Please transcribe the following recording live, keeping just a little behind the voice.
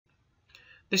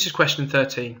This is question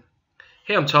 13.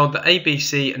 Here I'm told that A, B,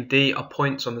 C and D are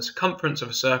points on the circumference of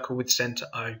a circle with centre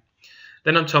O.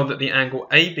 Then I'm told that the angle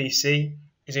ABC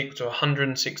is equal to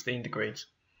 116 degrees.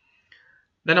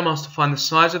 Then I'm asked to find the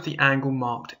size of the angle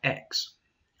marked X.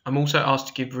 I'm also asked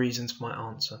to give reasons for my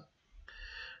answer.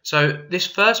 So this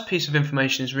first piece of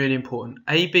information is really important.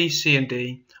 A, B, C and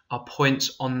D are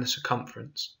points on the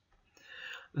circumference.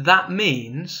 That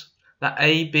means that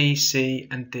A, B, C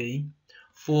and D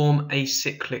form a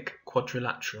cyclic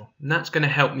quadrilateral, and that's going to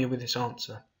help me with this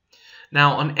answer.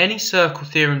 Now, on any circle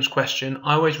theorems question,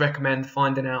 I always recommend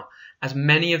finding out as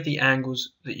many of the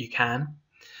angles that you can,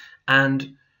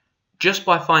 and just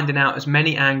by finding out as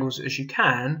many angles as you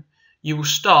can, you will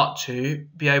start to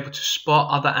be able to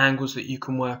spot other angles that you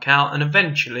can work out, and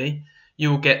eventually you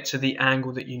will get to the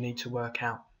angle that you need to work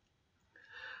out.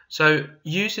 So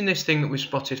using this thing that we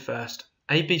spotted first,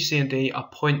 A, B, C and D are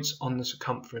points on the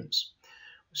circumference.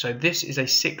 So this is a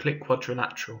cyclic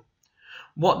quadrilateral.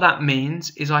 What that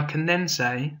means is I can then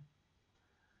say,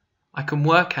 I can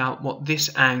work out what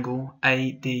this angle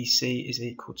ADC is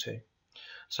equal to.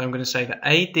 So I'm going to say that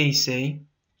ADC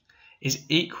is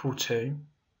equal to,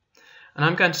 and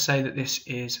I'm going to say that this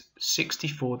is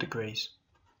 64 degrees.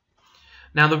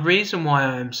 Now the reason why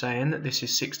I am saying that this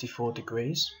is 64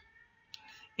 degrees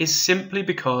is simply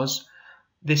because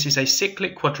this is a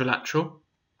cyclic quadrilateral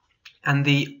and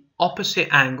the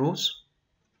opposite angles,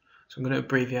 so I'm going to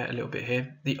abbreviate a little bit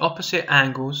here, the opposite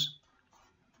angles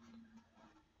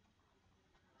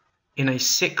in a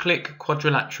cyclic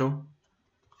quadrilateral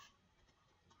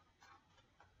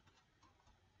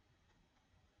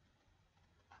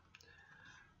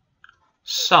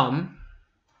sum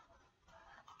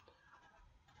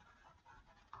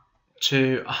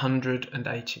to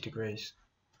 180 degrees.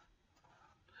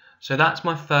 So that's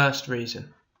my first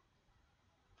reason.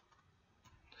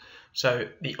 So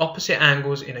the opposite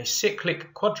angles in a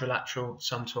cyclic quadrilateral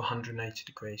sum to 180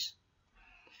 degrees.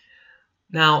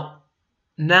 Now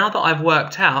that I've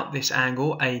worked out this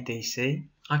angle ADC,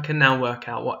 I can now work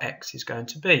out what X is going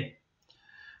to be.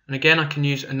 And again, I can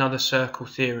use another circle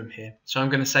theorem here. So I'm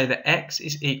going to say that X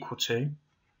is equal to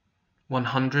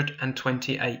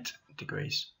 128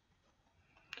 degrees.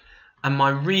 And my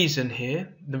reason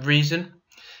here, the reason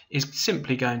is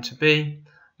simply going to be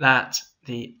that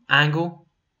the angle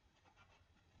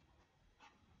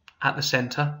at the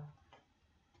centre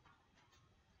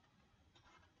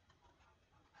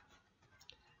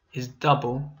is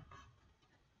double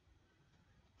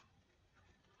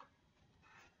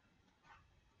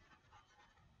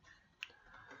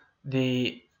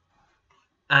the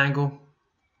angle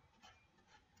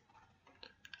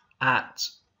at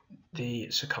the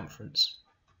circumference.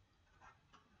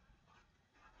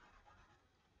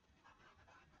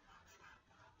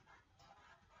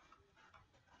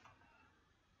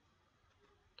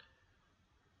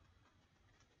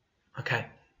 Okay,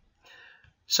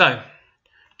 so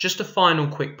just a final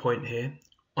quick point here.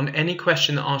 On any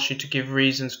question that asks you to give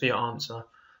reasons for your answer,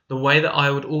 the way that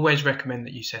I would always recommend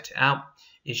that you set it out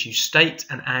is you state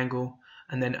an angle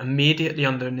and then immediately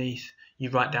underneath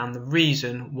you write down the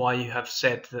reason why you have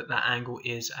said that that angle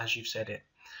is as you've said it.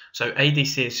 So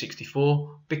ADC is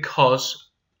 64 because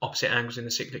opposite angles in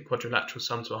the cyclic quadrilateral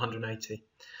sum to 180.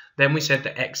 Then we said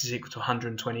that X is equal to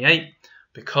 128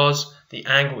 because the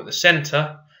angle at the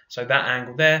centre, so that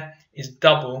angle there, is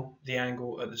double the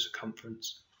angle at the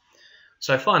circumference.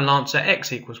 So final answer,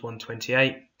 X equals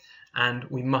 128, and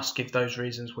we must give those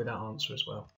reasons with our answer as well.